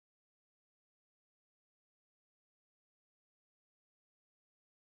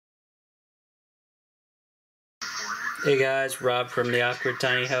Hey guys, Rob from the Awkward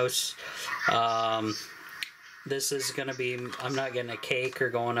Tiny House. This is gonna be, I'm not getting a cake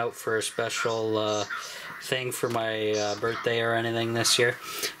or going out for a special thing for my birthday or anything this year.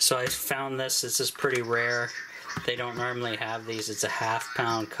 So I found this. This is pretty rare. They don't normally have these. It's a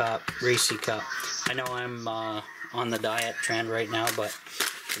half-pound cup, Reese cup. I know I'm on the diet trend right now, but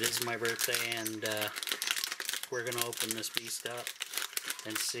it is my birthday, and we're gonna open this beast up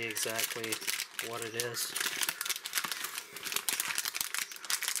and see exactly what it is.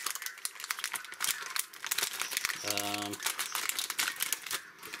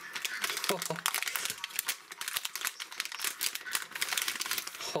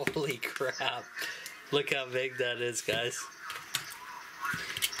 Holy crap. Look how big that is, guys.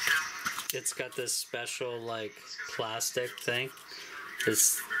 It's got this special, like, plastic thing.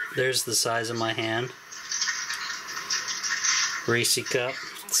 There's the size of my hand. Reese cup.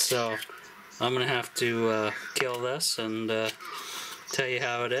 So, I'm gonna have to kill this and tell you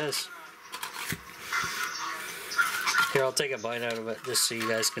how it is. Here, I'll take a bite out of it just so you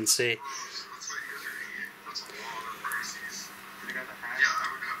guys can see.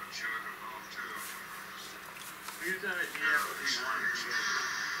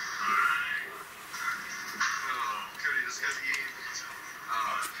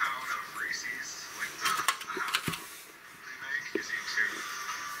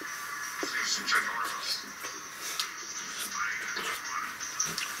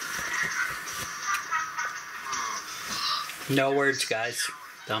 No words, guys.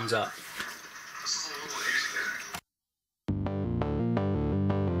 Thumbs up.